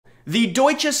The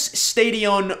Deutsches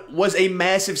Stadion was a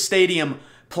massive stadium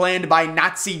planned by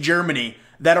Nazi Germany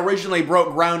that originally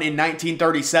broke ground in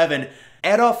 1937.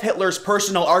 Adolf Hitler's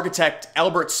personal architect,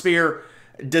 Albert Speer,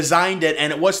 designed it,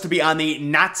 and it was to be on the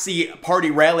Nazi Party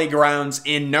rally grounds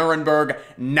in Nuremberg,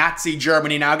 Nazi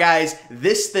Germany. Now, guys,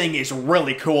 this thing is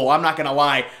really cool. I'm not gonna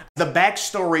lie. The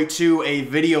backstory to a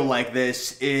video like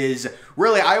this is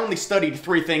really, I only studied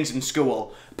 3 things in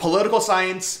school: political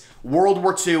science, World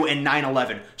War II, and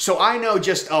 9/11. So I know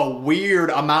just a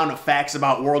weird amount of facts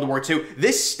about World War II.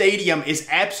 This stadium is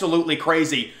absolutely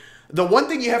crazy. The one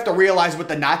thing you have to realize with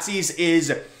the Nazis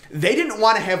is they didn't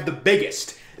want to have the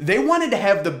biggest. They wanted to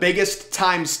have the biggest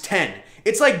times 10.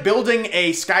 It's like building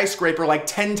a skyscraper like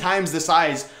 10 times the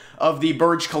size of the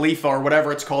Burj Khalifa or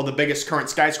whatever it's called, the biggest current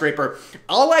skyscraper.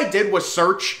 All I did was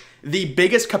search the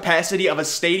biggest capacity of a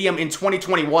stadium in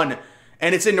 2021,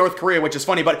 and it's in North Korea, which is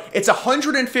funny, but it's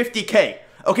 150K.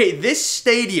 Okay, this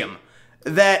stadium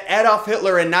that Adolf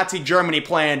Hitler and Nazi Germany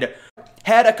planned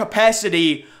had a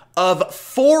capacity of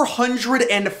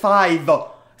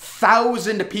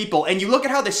 405,000 people. And you look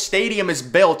at how the stadium is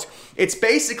built, it's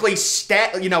basically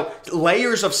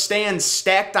layers of stands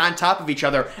stacked on top of each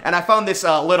other. And I found this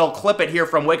little clip here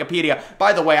from Wikipedia.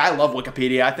 By the way, I love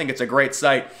Wikipedia. I think it's a great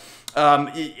site.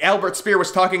 Albert Speer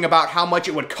was talking about how much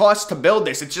it would cost to build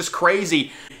this. It's just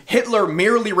crazy. Hitler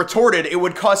merely retorted it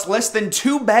would cost less than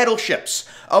 2 battleships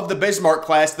of the Bismarck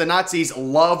class. The Nazis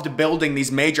loved building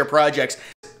these major projects.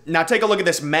 Now take a look at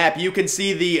this map. You can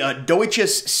see the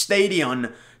Deutsches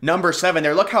Stadion number 7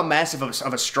 there. Look how massive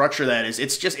of a structure that is.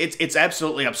 It's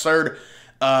absolutely absurd.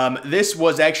 This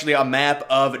was actually a map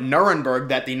of Nuremberg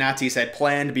that the Nazis had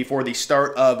planned before the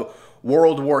start of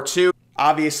World War II.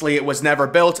 Obviously, it was never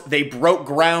built. They broke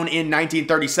ground in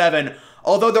 1937.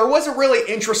 Although there was a really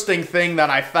interesting thing that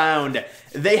I found.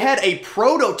 They had a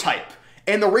prototype.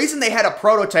 And the reason they had a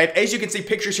prototype, as you can see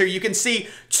pictures here, you can see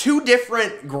 2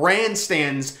 different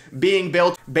grandstands being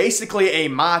built, basically a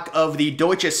mock of the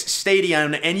Deutsches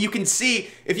Stadion. And you can see,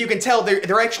 if you can tell,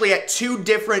 they're actually at 2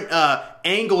 different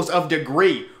angles of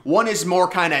degree. One is more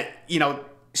kind of,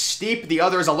 steep, the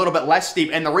other is a little bit less steep.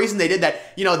 And the reason they did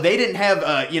that, they didn't have,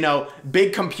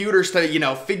 big computers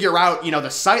to, figure out, the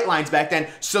sight lines back then.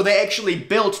 So they actually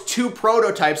built 2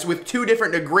 prototypes with 2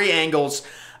 different degree angles,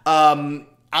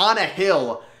 on a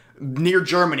hill near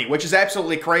Germany, which is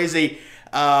absolutely crazy.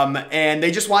 And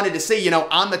they just wanted to see,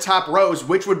 on the top rows,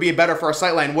 which would be better for a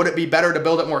sightline. Would it be better to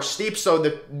build it more steep so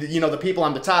that, the people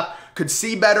on the top could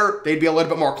see better? They'd be a little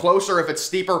bit more closer if it's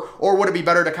steeper. Or would it be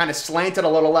better to kind of slant it a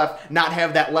little left, not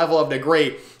have that level of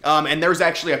degree? And there's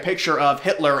actually a picture of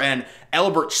Hitler and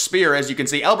Albert Speer, as you can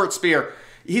see. Albert Speer,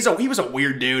 he was a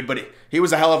weird dude, but he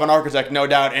was a hell of an architect, no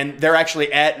doubt. And they're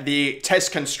actually at the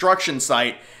test construction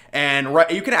site. And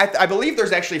I believe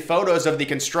there's actually photos of the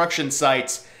construction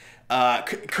sites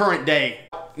current day.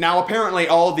 Now, apparently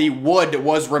all the wood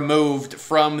was removed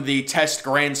from the test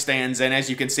grandstands, and as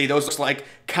you can see, those look like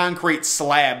concrete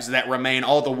slabs that remain.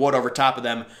 All the wood over top of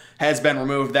them has been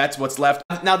removed. That's what's left.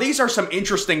 Now, these are some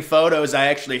interesting photos I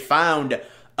actually found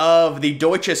of the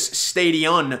Deutsches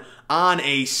Stadion on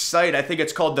a site. I think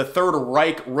it's called the Third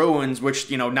Reich Ruins, which,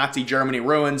 Nazi Germany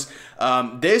ruins.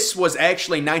 This was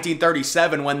actually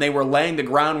 1937 when they were laying the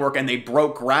groundwork and they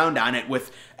broke ground on it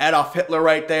with Adolf Hitler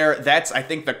right there. That's, I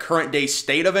think, the current day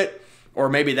state of it. Or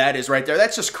maybe that is right there.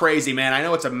 That's just crazy, man. I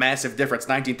know it's a massive difference,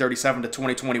 1937 to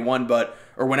 2021,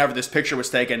 or whenever this picture was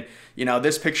taken.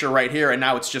 This picture right here, and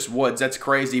now it's just woods. That's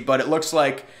crazy, but it looks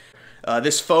like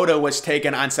this photo was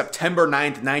taken on September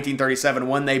 9th, 1937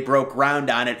 when they broke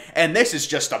ground on it, and this is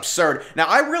just absurd. Now,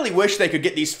 I really wish they could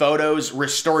get these photos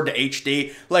restored to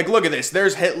HD. Like, look at this.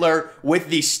 There's Hitler with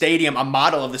the stadium, a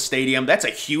model of the stadium. That's a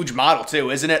huge model,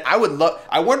 too, isn't it? I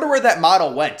wonder where that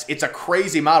model went. It's a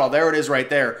crazy model. There it is right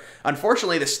there.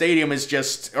 Unfortunately, the stadium is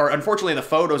unfortunately, the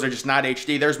photos are just not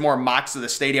HD. There's more mocks of the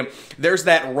stadium. There's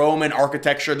that Roman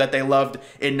architecture that they loved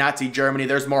in Nazi Germany.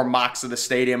 There's more mocks of the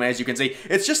stadium, as you can see.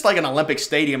 It's just like an Olympic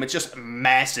stadium. It's just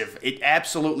massive.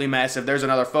 Absolutely massive. There's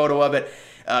another photo of it,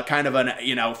 kind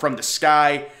of from the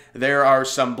sky. There are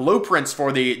some blueprints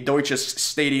for the Deutsches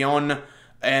Stadion,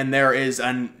 and there is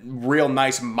a real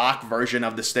nice mock version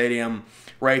of the stadium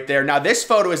right there. Now, this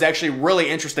photo is actually really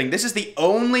interesting. This is the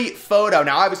only photo.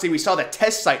 Now, obviously, we saw the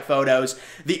test site photos.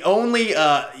 The only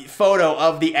photo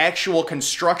of the actual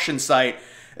construction site,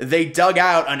 they dug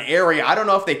out an area. I don't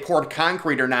know if they poured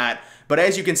concrete or not, but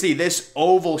as you can see, this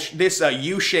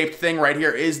U-shaped thing right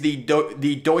here is the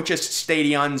Deutsches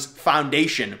Stadion's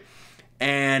foundation.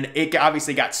 And it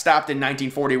obviously got stopped in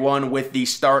 1941 with the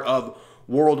start of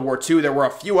World War II. There were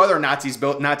a few other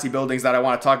Nazi buildings that I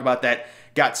want to talk about that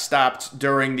got stopped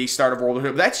during the start of World War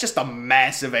II. That's just a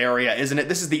massive area, isn't it?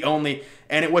 This is the only,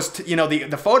 and it was, you know,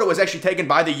 the photo was actually taken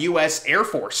by the U.S. Air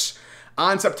Force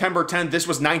on September 10th. This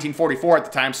was 1944 at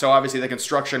the time, so obviously the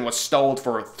construction was stalled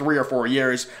for 3 or 4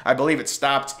 years. I believe it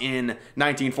stopped in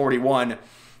 1941.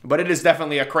 But it is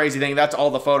definitely a crazy thing. That's all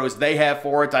the photos they have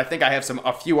for it. I think I have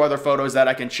a few other photos that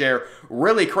I can share.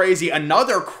 Really crazy.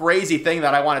 Another crazy thing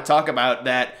that I want to talk about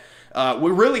that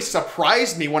really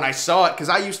surprised me when I saw it, because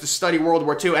I used to study World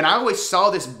War II, and I always saw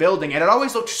this building, and it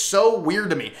always looked so weird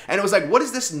to me. And it was like, what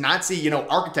is this Nazi, you know,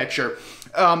 architecture?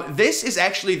 This is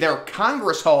actually their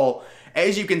Congress Hall.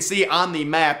 As you can see on the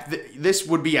map, this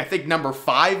would be, I think, number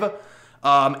 5.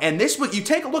 And this would, you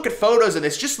take a look at photos of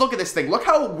this, just look at this thing. Look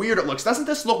how weird it looks. Doesn't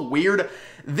this look weird?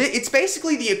 It's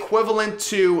basically the equivalent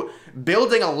to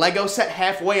building a Lego set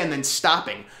halfway and then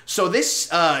stopping. So this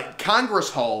Congress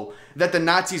Hall that the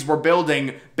Nazis were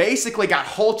building basically got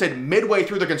halted midway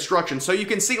through the construction. So you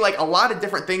can see like a lot of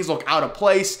different things look out of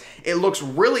place. It looks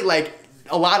really like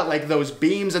a lot of like those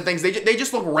beams and things. They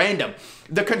just look random.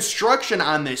 The construction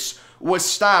on this was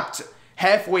stopped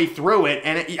halfway through it,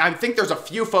 and I think there's a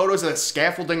few photos of the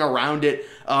scaffolding around it.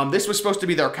 This was supposed to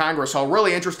be their Congress Hall.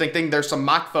 Really interesting thing. There's some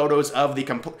mock photos of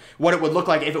what it would look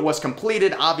like if it was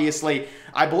completed. Obviously,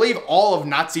 I believe all of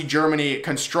Nazi Germany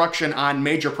construction on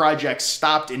major projects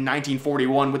stopped in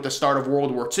 1941 with the start of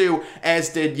World War II, as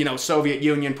did, you know, Soviet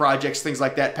Union projects, things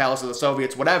like that, Palace of the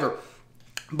Soviets, whatever.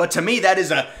 But to me, that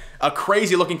is a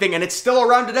crazy looking thing, and it's still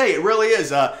around today. It really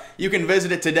is. You can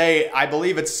visit it today. I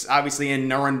believe it's obviously in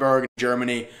Nuremberg,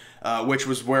 Germany, which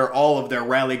was where all of their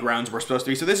rally grounds were supposed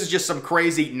to be. So this is just some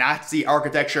crazy Nazi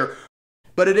architecture.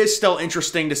 But it is still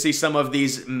interesting to see some of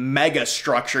these mega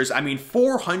structures. I mean,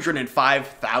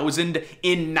 405,000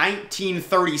 in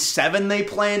 1937 they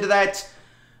planned that.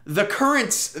 The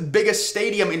current biggest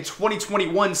stadium in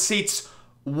 2021 seats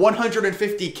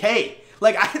 150K.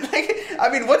 I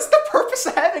mean, what's the purpose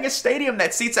of having a stadium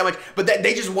that seats that much? But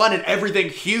they just wanted everything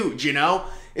huge, you know?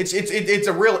 It's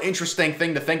a real interesting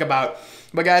thing to think about.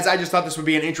 But guys, I just thought this would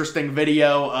be an interesting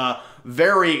video.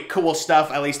 Very cool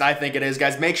stuff, at least I think it is.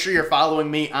 Guys, make sure you're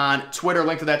following me on Twitter.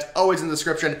 Link to that's always in the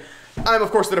description. I'm, of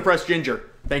course, the Depressed Ginger.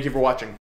 Thank you for watching.